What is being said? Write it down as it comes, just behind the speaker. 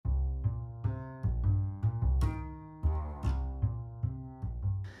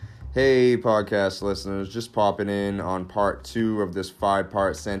Hey, podcast listeners, just popping in on part 2 of this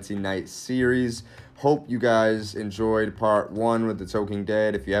 5-part Sensi Night series. Hope you guys enjoyed part 1 with the Talking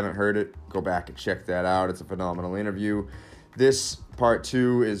Dead. If you haven't heard it, go back and check that out. It's a phenomenal interview. This part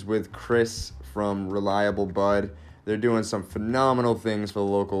 2 is with Chris from Reliable Bud. They're doing some phenomenal things for the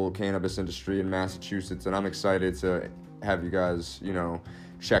local cannabis industry in Massachusetts, and I'm excited to have you guys,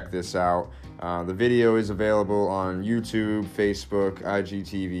 check this out. The video is available on YouTube, Facebook,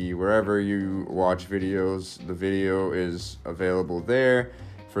 IGTV, wherever you watch videos. The video is available there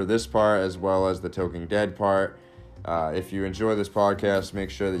for this part as well as the Talking Dead part. If you enjoy this podcast, make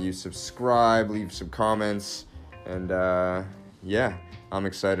sure that you subscribe, leave some comments, and I'm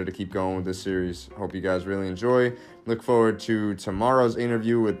excited to keep going with this series. Hope you guys really enjoy. Look forward to tomorrow's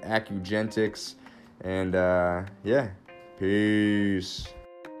interview with Acugentics, and peace.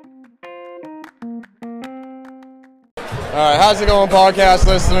 All right, how's it going, podcast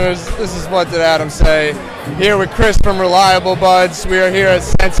listeners? This is What Did Adam Say? Here with Chris from Reliable Buds. We are here at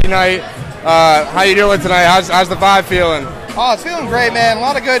Sensi Night. How you doing tonight? How's the vibe feeling? Oh, it's feeling great, man. A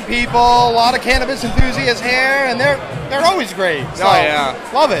lot of good people, a lot of cannabis enthusiasts here, and they're always great. So, oh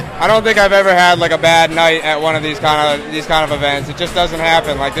yeah, love it. I don't think I've ever had like a bad night at one of these kind of events. It just doesn't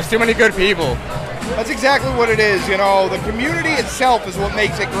happen. Like, there's too many good people. That's exactly what it is. The community itself is what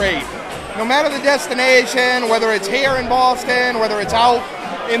makes it great. No matter the destination, whether it's here in Boston, whether it's out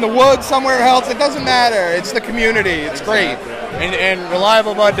in the woods somewhere else, it doesn't matter. It's the community. It's great. And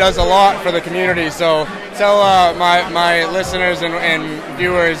Reliable Bud does a lot for the community. So tell my listeners and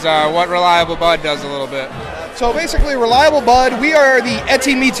viewers what Reliable Bud does a little bit. So basically, Reliable Bud, we are the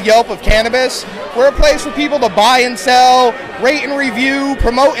Etsy meets Yelp of cannabis. We're a place for people to buy and sell, rate and review,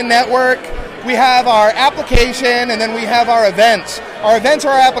 promote and network. We have our application, and then we have our events. Our events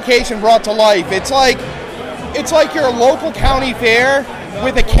are our application brought to life. It's like your local county fair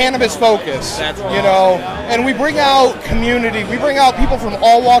with a cannabis focus, and we bring out community. We bring out people from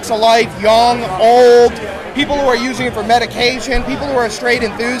all walks of life, young, old, people who are using it for medication, people who are straight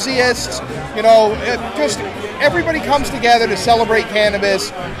enthusiasts. Just everybody comes together to celebrate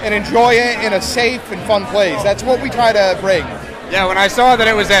cannabis and enjoy it in a safe and fun place. That's what we try to bring. Yeah, when I saw that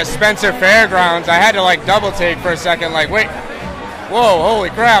it was at Spencer Fairgrounds, I had to double take for a second, wait, whoa, holy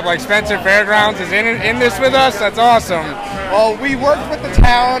crap, Spencer Fairgrounds is in this with us? That's awesome. Well, we worked with the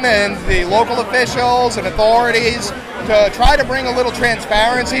town and the local officials and authorities to try to bring a little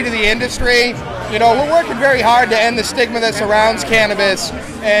transparency to the industry. We're working very hard to end the stigma that surrounds cannabis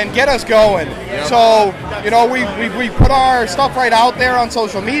and get us going. Yep. So, we put our stuff right out there on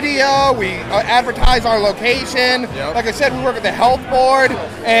social media. We advertise our location. Yep. Like I said, we work with the health board,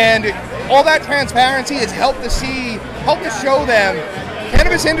 and all that transparency has helped to show them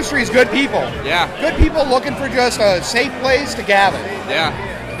cannabis industry is good people. Yeah. Good people looking for just a safe place to gather. Yeah.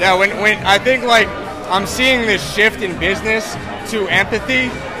 Yeah, when I think I'm seeing this shift in business to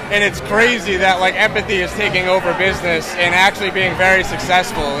empathy. And it's crazy that empathy is taking over business and actually being very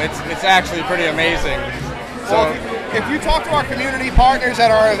successful. It's actually pretty amazing. So if you talk to our community partners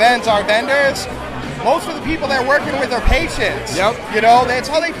at our events, our vendors, most of the people they're working with are patients. Yep. That's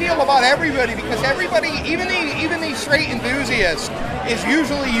how they feel about everybody, because everybody, even the straight enthusiast, is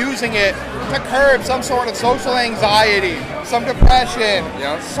usually using it to curb some sort of social anxiety, some depression,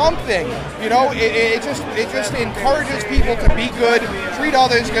 something. It just encourages people to be good, treat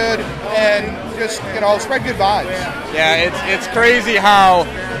others good, and just spread good vibes. Yeah, it's crazy how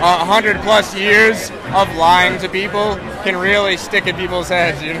 100+ years of lying to people can really stick in people's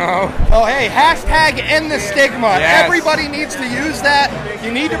heads. Oh, hey, hashtag end the stigma. Yes. Everybody needs to use that.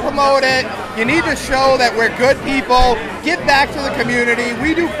 You need to promote it. You need to show that we're good people. Give back to the community.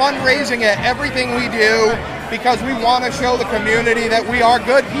 We do fundraising at everything we do because we want to show the community that we are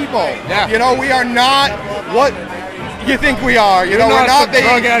good people. Yeah. We are not what you think we are. We're not the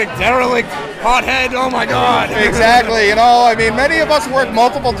drug addict, derelict, pothead. Oh my God. Exactly. Many of us work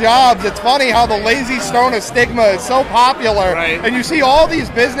multiple jobs. It's funny how the lazy stoner stigma is so popular, right. And you see all these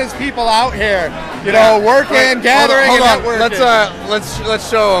business people out here, working, right. Gathering, hold on. And networking. Let's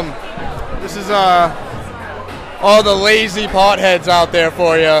show them. This is all the lazy potheads out there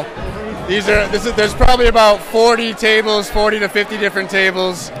for you. There's probably about 40 tables, 40 to 50 different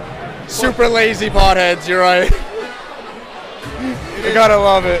tables. Super lazy potheads. You're right. You gotta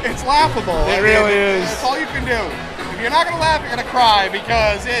love it. It's laughable. It really is. That's all you can do. If you're not gonna laugh, you're gonna cry,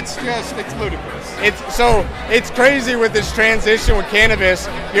 because it's ludicrous. It's crazy with this transition with cannabis.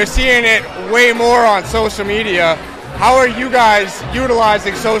 You're seeing it way more on social media. How are you guys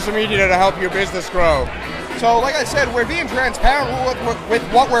utilizing social media to help your business grow? So like I said, we're being transparent with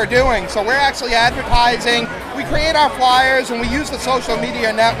what we're doing. So we're actually advertising. We create our flyers and we use the social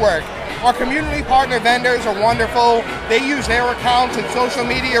media network. Our community partner vendors are wonderful. They use their accounts and social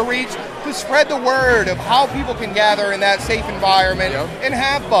media reach to spread the word of how people can gather in that safe environment and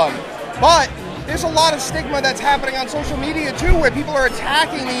have fun. But there's a lot of stigma that's happening on social media too, where people are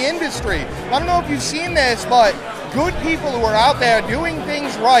attacking the industry. I don't know if you've seen this, but good people who are out there doing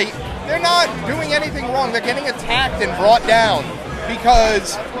things right, they're not doing anything wrong. They're getting attacked and brought down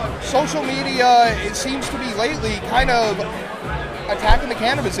because social media, it seems to be lately kind of attacking the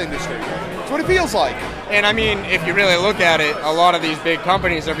cannabis industry. That's what it feels like. And I mean, if you really look at it, a lot of these big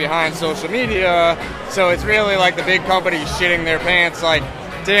companies are behind social media, so it's really like the big companies shitting their pants like,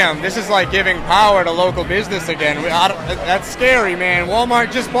 damn, this is like giving power to local business again. That's scary, man.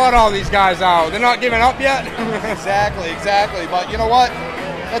 Walmart just bought all these guys out. They're not giving up yet? Exactly. But you know what?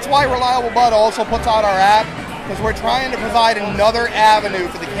 That's why Reliable Bud also puts out our app, because we're trying to provide another avenue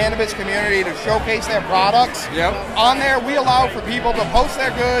for the cannabis community to showcase their products. On there, we allow for people to post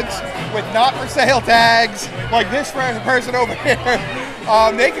their goods with not for sale tags, like this person over here.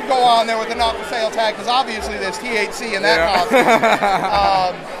 They could go on there with a not for sale tag, because obviously there's THC in that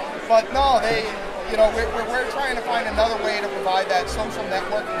costume. But no, we're trying to find another way to provide that social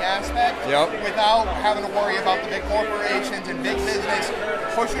networking aspect without having to worry about the big corporations and big business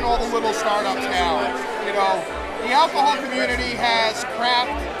pushing all the little startups down. You know, the alcohol community has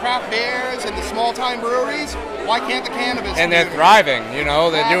craft beers and the small time breweries. Why can't the cannabis? And they're thriving. You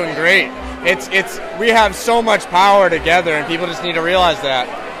know, they're doing great. We have so much power together, and people just need to realize that.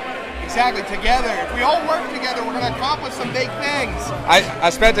 Exactly, together. If we all work together, we're going to accomplish some big things. I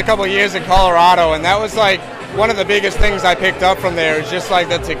spent a couple of years in Colorado, and that was like one of the biggest things I picked up from there is just like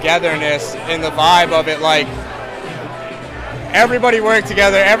the togetherness and the vibe of it. Like everybody worked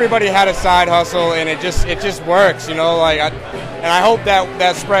together, everybody had a side hustle, and it just works, you know. Like, and I hope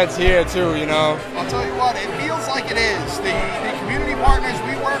that spreads here too, you know. I'll tell you what, it feels like it is. The community partners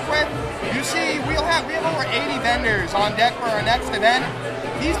we work with, you see, we have over 80 vendors on deck for our next event.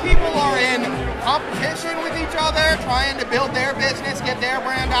 These people are in competition with each other, trying to build their business, get their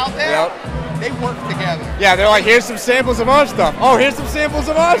brand out there. They work together. Yeah, they're like, here's some samples of our stuff. Oh, here's some samples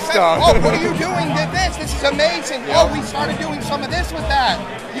of our stuff. Oh, what are you doing with this? This is amazing. Oh, we started doing some of this with that.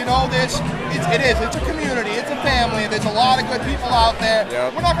 You know, it's a community, it's a family, there's a lot of good people out there.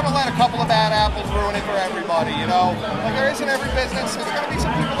 We're not going to let a couple of bad apples ruin it for everybody, you know. Like, there isn't every business, there's going to be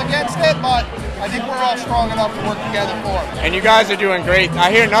some people against it, but I think we're all strong enough to work together for it. And you guys are doing great.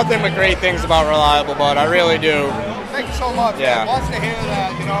 I hear nothing but great things about Reliable Bud. I really do. Thank you so much. Yeah. Lots to hear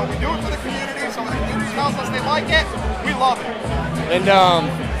that. You know, we do it for the community, so when the community tells us they like it, we love it. And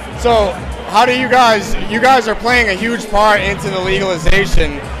so how do you guys are playing a huge part into the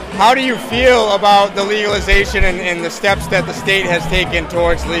legalization. How do you feel about the legalization and the steps that the state has taken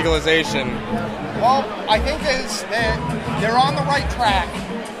towards legalization? Well, I think they're on the right track,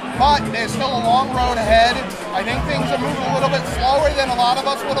 but there's still a long road ahead. I think things are moving a little bit slower than a lot of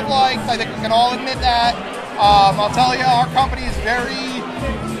us would have liked. I think we can all admit that. I'll tell you, our company is very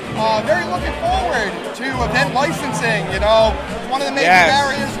looking forward to event licensing. You know, it's one of the major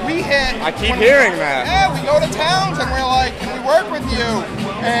barriers we hit. I keep hearing that. Yeah, we go to towns and we're like, can we work with you?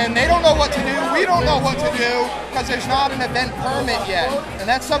 And they don't know what to do. We don't know what to do because there's not an event permit yet. And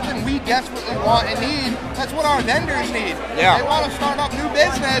that's something we desperately want and need. That's what our vendors need. Yeah. If they want to start up new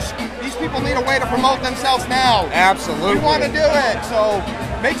business, these people need a way to promote themselves now. Absolutely. We want to do it. So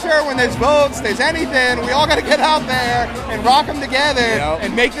make sure when there's votes, there's anything, we all got to get out there and rock them together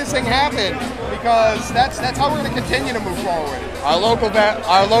and make this thing happen, because that's how we're going to continue to move forward. Our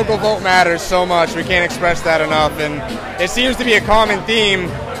local vote matters so much. We can't express that enough, and it seems to be a common theme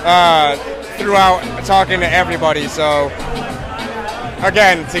throughout talking to everybody. So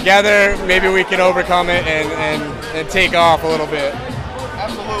again, together, maybe we can overcome it and take off a little bit.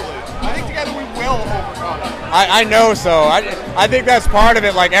 Absolutely. I think together we will overcome it. I know so. I think that's part of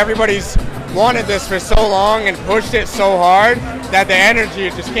it. Like, everybody's wanted this for so long and pushed it so hard that the energy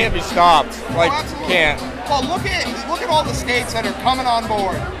just can't be stopped. Like, can't. Well, look at all the states that are coming on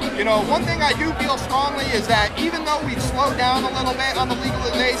board. You know, one thing I do feel strongly is that even though we've slowed down a little bit on the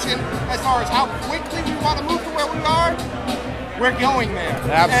legalization as far as how quickly we want to move to where we are, we're going there.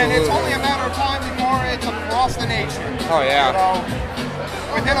 Absolutely. And it's only a matter of time before it's across the nation. Oh, yeah. You know,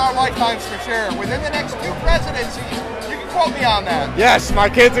 within our lifetimes for sure. Within the next 2 presidencies, you can quote me on that. Yes, my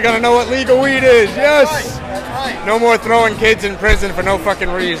kids are going to know what legal weed is. Yes. That's right. No more throwing kids in prison for no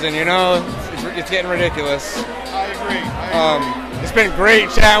fucking reason, you know? It's getting ridiculous. I agree. It's been great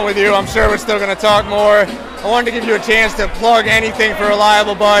chatting with you. I'm sure we're still going to talk more. I wanted to give you a chance to plug anything for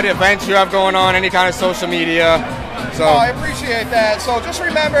Reliable Bud, events you have going on, any kind of social media. So I appreciate that. So just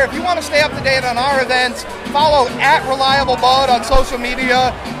remember, if you want to stay up to date on our events, follow @ReliableBud on social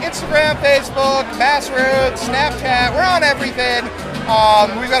media, Instagram, Facebook, Bassroots, Snapchat. We're on everything.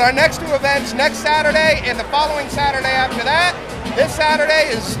 We've got our next 2 events next Saturday and the following Saturday after that. This Saturday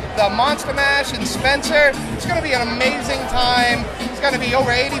is the Monster Mash in Spencer. It's going to be an amazing time. It's going to be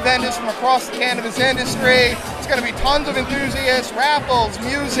over 80 vendors from across the cannabis industry. It's going to be tons of enthusiasts, raffles,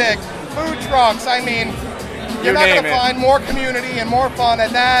 music, food trucks. I mean, you're not going to find more community and more fun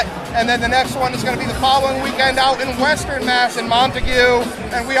at that. And then the next one is going to be the following weekend out in Western Mass in Montague.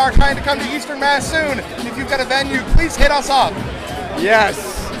 And we are trying to come to Eastern Mass soon. If you've got a venue, please hit us up.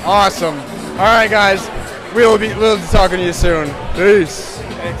 yes, awesome. All right, guys, we'll be talking to you soon. Peace.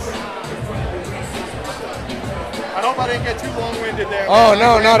 Thanks. I hope I didn't get too long-winded there. Oh,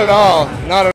 no, not at all. Not at